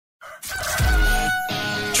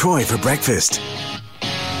Troy for breakfast.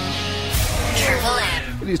 Triple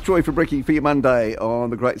M. It is Troy for Brekkie for your Monday on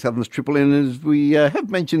the Great Southern's Triple M. As we have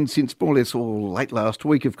mentioned since more or less late last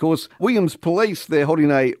week, of course, Williams Police, they're holding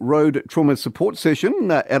a road trauma support session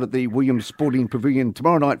out at the Williams Sporting Pavilion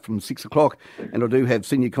tomorrow night from 6 o'clock. And I do have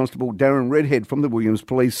Senior Constable Darren Redhead from the Williams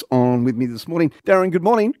Police on with me this morning. Darren, good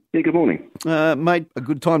morning. Yeah, good morning. Mate, a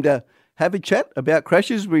good time to have a chat about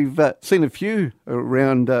crashes. We've seen a few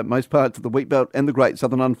around most parts of the Wheatbelt and the Great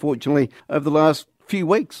Southern, unfortunately, over the last few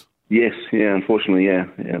weeks. Yes, unfortunately,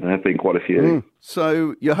 there have been quite a few.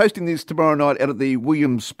 So you're hosting this tomorrow night out at the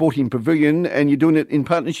Williams Sporting Pavilion, and you're doing it in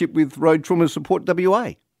partnership with Road Trauma Support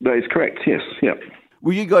WA. That is correct, yes, yep.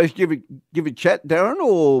 Will you guys give a chat, Darren,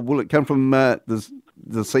 or will it come from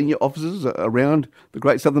the senior officers around the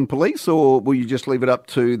Great Southern Police, or will you just leave it up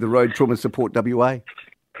to the Road Trauma Support WA?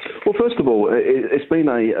 Well, first of all, it's been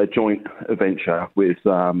a joint venture with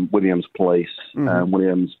Williams Police,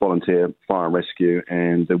 Williams Volunteer Fire and Rescue,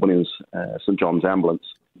 and the Williams St John's Ambulance.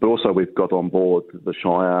 But also we've got on board the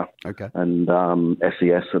Shire and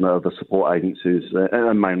SES and other support agencies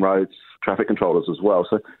and Main Roads traffic controllers as well.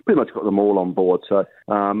 So pretty much got them all on board. So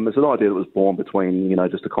there's an idea that was born between,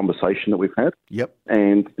 just a conversation that we've had. Yep.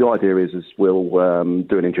 And the idea is we'll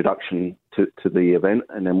do an introduction to the event,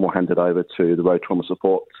 and then we'll hand it over to the Road Trauma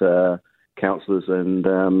Support counsellors and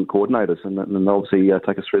coordinators, and they'll obviously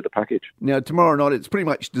take us through the package. Now, tomorrow night, it's pretty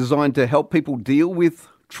much designed to help people deal with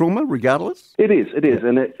trauma, regardless? It is,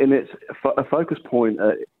 and it's a focus point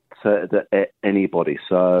to anybody.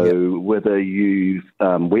 So whether you've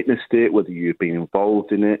witnessed it, whether you've been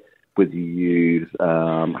involved in it, whether you've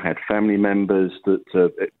had family members that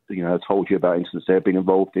told you about incidents they've been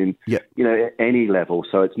involved in, any level.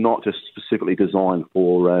 So it's not just specifically designed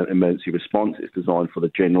for emergency response, it's designed for the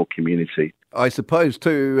general community. I suppose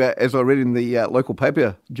too, as I read in the local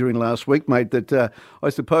paper during last week, mate, that I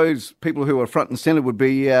suppose people who are front and centre would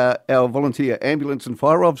be our volunteer ambulance and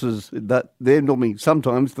fire officers, that they're normally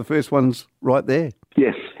sometimes the first ones right there.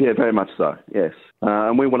 Yes, very much so, yes.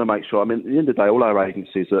 And we want to make sure, at the end of the day, all our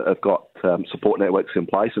agencies have got support networks in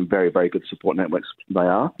place, and very, very good support networks they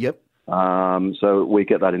are. Yep. So we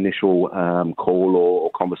get that initial call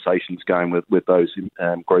or conversations going with those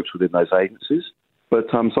groups within those agencies. But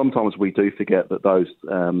sometimes we do forget that those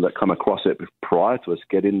that come across it prior to us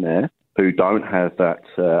get in there, who don't have that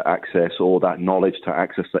access or that knowledge to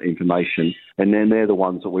access that information, and then they're the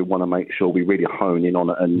ones that we want to make sure we really hone in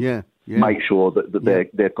on it and make sure that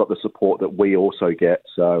they've got the support that we also get,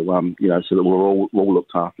 so so that we're all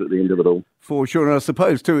looked after at the end of it all. For sure, and I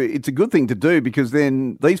suppose too, it's a good thing to do, because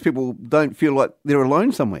then these people don't feel like they're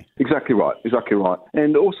alone somewhere. Exactly right.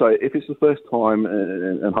 And also, if it's the first time,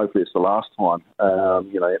 and hopefully it's the last time,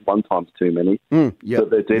 one time's too many, that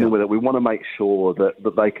they're dealing with it, we want to make sure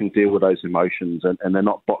that they can deal with those emotions and they're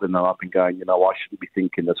not bottling them up and going, I shouldn't be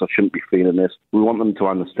thinking this, I shouldn't be feeling this. We want them to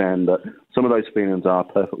understand that some of those feelings are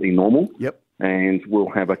perfectly normal. Yep. And we'll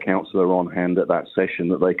have a counsellor on hand at that session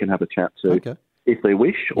that they can have a chat to. If they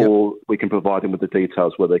wish, or we can provide them with the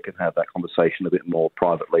details where they can have that conversation a bit more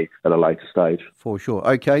privately at a later stage. For sure.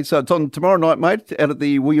 Okay, so it's on tomorrow night, mate, out at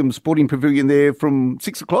the Williams Sporting Pavilion there from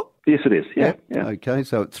 6 o'clock? Yes, it is, yeah. Okay,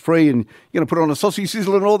 so it's free, and you're going to put on a sausage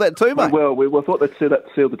sizzle and all that too, mate? Well, we thought that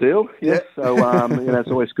sealed the deal, yes. So, it's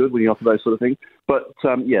always good when you offer those sort of things. But,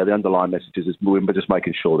 the underlying message is we're just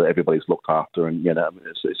making sure that everybody's looked after, and,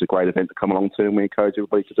 it's a great event to come along to, and we encourage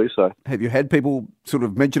everybody to do so. Have you had people sort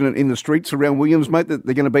of mention it in the streets around Williams, mate, that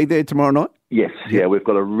they're going to be there tomorrow night? Yes, we've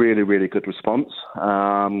got a really, really good response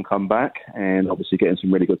come back, and obviously getting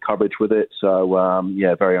some really good coverage with it. So,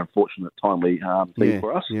 very unfortunate, timely thing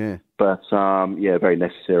for us. Yeah. But, very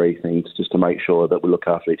necessary things just to make sure that we look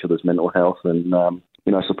after each other's mental health and,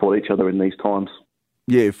 support each other in these times.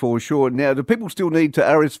 Yeah, for sure. Now, do people still need to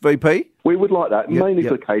RSVP? We would like that, mainly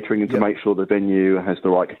for catering and to make sure the venue has the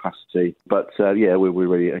right capacity. But, we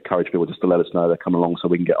really encourage people just to let us know they're coming along so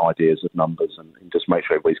we can get ideas of numbers and just make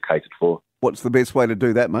sure everybody's catered for. What's the best way to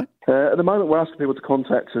do that, mate? At the moment, we're asking people to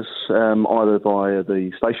contact us either via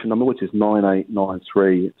the station number, which is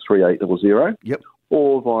 9893 3800. Yep.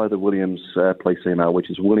 Or via the Williams police email, which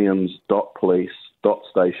is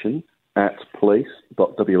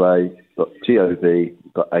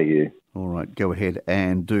williams.police.station@police.wa.gov.au. All right, go ahead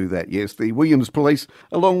and do that. Yes, the Williams Police,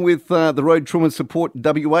 along with the Road Trauma Support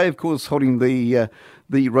WA, of course, holding the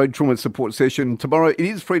Road Trauma Support session tomorrow. It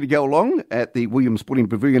is free to go along at the Williams Sporting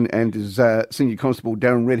Pavilion, and as Senior Constable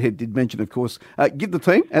Darren Redhead did mention, of course, give the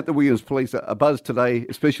team at the Williams Police a buzz today,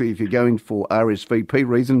 especially if you're going for RSVP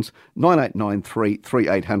reasons, 9893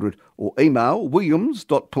 3800 or email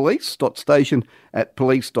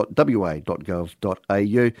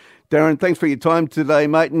williams.police.station@police.wa.gov.au. Darren, thanks for your time today,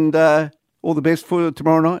 mate, and all the best for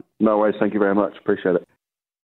tomorrow night. No worries. Thank you very much. Appreciate it.